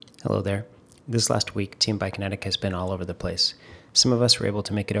Hello there. This last week, Team Bikenetic has been all over the place. Some of us were able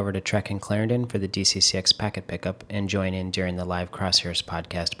to make it over to Trek in Clarendon for the DCCX packet pickup and join in during the live Crosshairs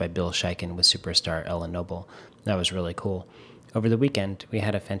podcast by Bill Scheiken with superstar Ellen Noble. That was really cool. Over the weekend, we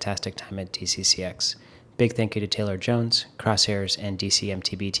had a fantastic time at DCCX. Big thank you to Taylor Jones, Crosshairs, and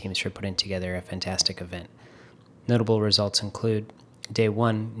DCMTB teams for putting together a fantastic event. Notable results include Day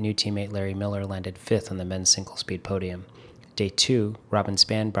 1, new teammate Larry Miller landed 5th on the men's single-speed podium. Day 2, Robin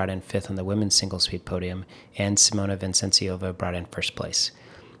Spann brought in 5th on the women's single-speed podium, and Simona Vincenciova brought in 1st place.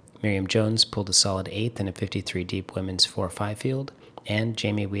 Miriam Jones pulled a solid 8th in a 53-deep women's 4-5 field, and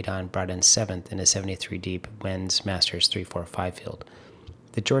Jamie Weedon brought in 7th in a 73-deep men's Masters 3-4-5 field.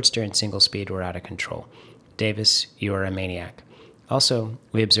 The Georgester and single-speed were out of control. Davis, you are a maniac. Also,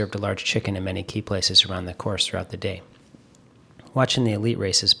 we observed a large chicken in many key places around the course throughout the day. Watching the elite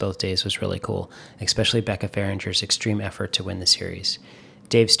races both days was really cool, especially Becca Fahringer's extreme effort to win the series.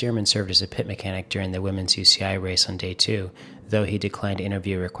 Dave Stearman served as a pit mechanic during the women's UCI race on day 2, though he declined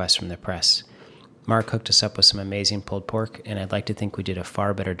interview requests from the press. Mark hooked us up with some amazing pulled pork, and I'd like to think we did a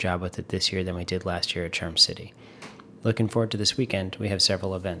far better job with it this year than we did last year at Charm City. Looking forward to this weekend, we have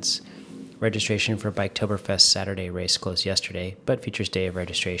several events. Registration for Biketoberfest Saturday race closed yesterday, but features day of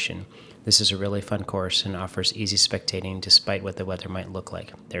registration. This is a really fun course and offers easy spectating despite what the weather might look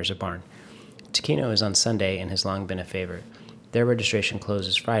like. There's a barn. Takino is on Sunday and has long been a favorite. Their registration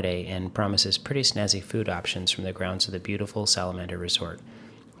closes Friday and promises pretty snazzy food options from the grounds of the beautiful Salamander Resort.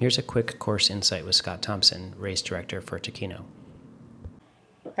 Here's a quick course insight with Scott Thompson, race director for Takino.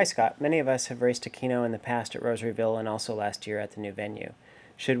 Hi Scott, many of us have raced Takino in the past at Rosaryville and also last year at the new venue.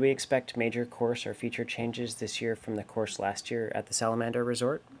 Should we expect major course or feature changes this year from the course last year at the Salamander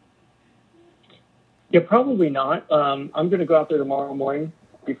Resort? Yeah, probably not. I'm going to go out there tomorrow morning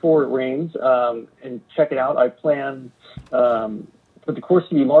before it rains and check it out. I plan for the course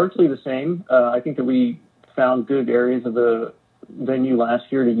to be largely the same. I think that we found good areas of the venue last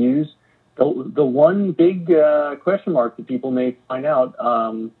year to use. The one big question mark that people may find out,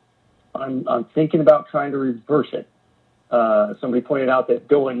 I'm thinking about trying to reverse it. Somebody pointed out that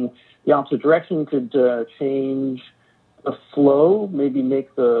going the opposite direction could change the flow, maybe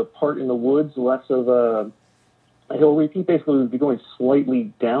make the part in the woods less of a hill repeat. Basically, we'd be going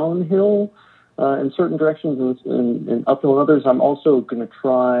slightly downhill in certain directions and uphill in others. I'm also going to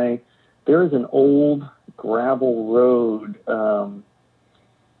try, there is an old gravel road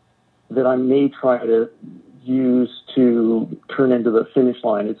that I may try to use to turn into the finish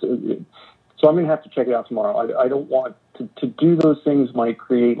line. So I'm going to have to check it out tomorrow. I don't want to do those things might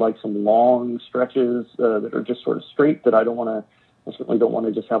create like some long stretches that are just sort of straight that I certainly don't want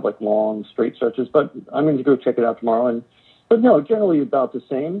to just have like long straight stretches, but I'm going to go check it out tomorrow. But no, generally about the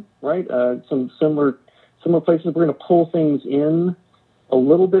same, right? Some similar places. We're going to pull things in a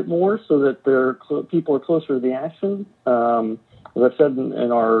little bit more so that people are closer to the action. As I've said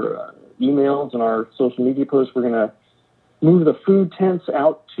in our emails and our social media posts, we're going to move the food tents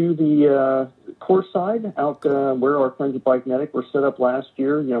out to the course side, out where our friends at Bikenetic were set up last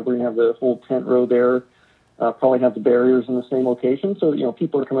year. We're going to have the whole tent row there, probably have the barriers in the same location. So,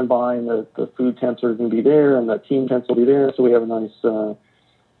 people are coming by and the food tents are going to be there and the team tents will be there. So we have a nice,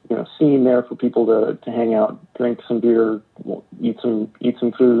 scene there for people to hang out, drink some beer, eat some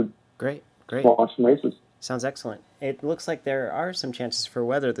food. Great. Watch some races. Sounds excellent. It looks like there are some chances for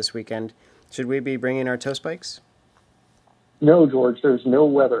weather this weekend. Should we be bringing our toast bikes? No, George, there's no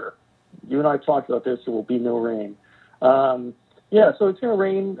weather. You and I talked about this. There will be no rain. So it's going to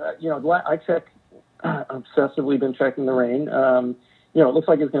rain. I obsessively been checking the rain. It looks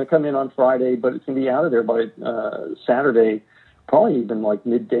like it's going to come in on Friday, but it's going to be out of there by Saturday, probably even like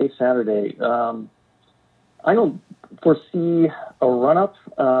midday Saturday. I don't foresee a run-up.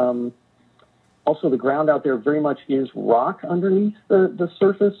 Also, the ground out there very much is rock underneath the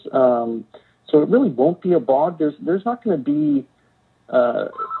surface. So it really won't be a bog. There's not going to be,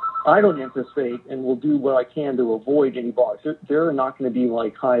 I don't anticipate, and will do what I can to avoid any bogs. There are not going to be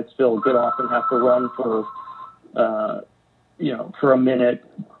like Hyattsville, get off and have to run for a minute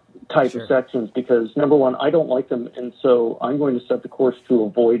type of sections because, number one, I don't like them, and so I'm going to set the course to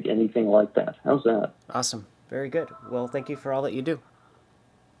avoid anything like that. How's that? Awesome. Very good. Well, thank you for all that you do.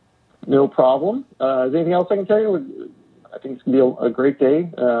 No problem. Is there anything else I can tell you? I think it's going to be a great day.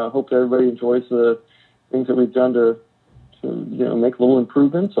 Hope that everybody enjoys the things that we've done to make little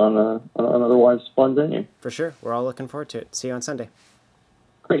improvements on an otherwise fun venue. For sure. We're all looking forward to it. See you on Sunday.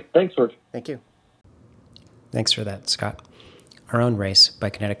 Great. Thanks, George. Thank you. Thanks for that, Scott. Our own race,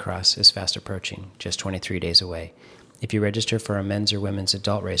 Bikenetic Cross, is fast approaching, just 23 days away. If you register for a men's or women's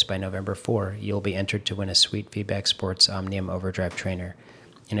adult race by November 4, you'll be entered to win a sweet Feedback Sports Omnium Overdrive trainer.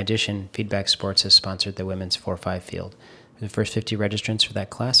 In addition, Feedback Sports has sponsored the women's 4-5 field. The first 50 registrants for that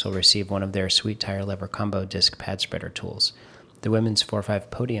class will receive one of their Sweet Tire Lever Combo Disc Pad Spreader tools. The women's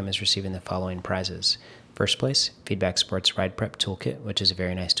 4-5 podium is receiving the following prizes. First place, Feedback Sports Ride Prep Toolkit, which is a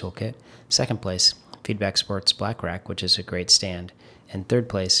very nice toolkit. Second place, Feedback Sports Black Rack, which is a great stand. And third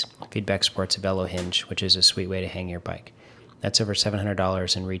place, Feedback Sports Velo Hinge, which is a sweet way to hang your bike. That's over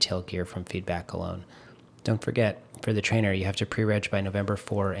 $700 in retail gear from Feedback alone. Don't forget, for the trainer, you have to pre-reg by November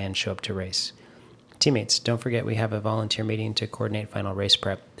 4 and show up to race. Teammates, don't forget we have a volunteer meeting to coordinate final race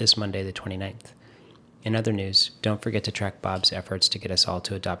prep this Monday the 29th. In other news, don't forget to track Bob's efforts to get us all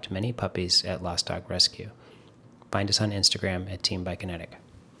to adopt many puppies at Lost Dog Rescue. Find us on Instagram at Team by Kinetic.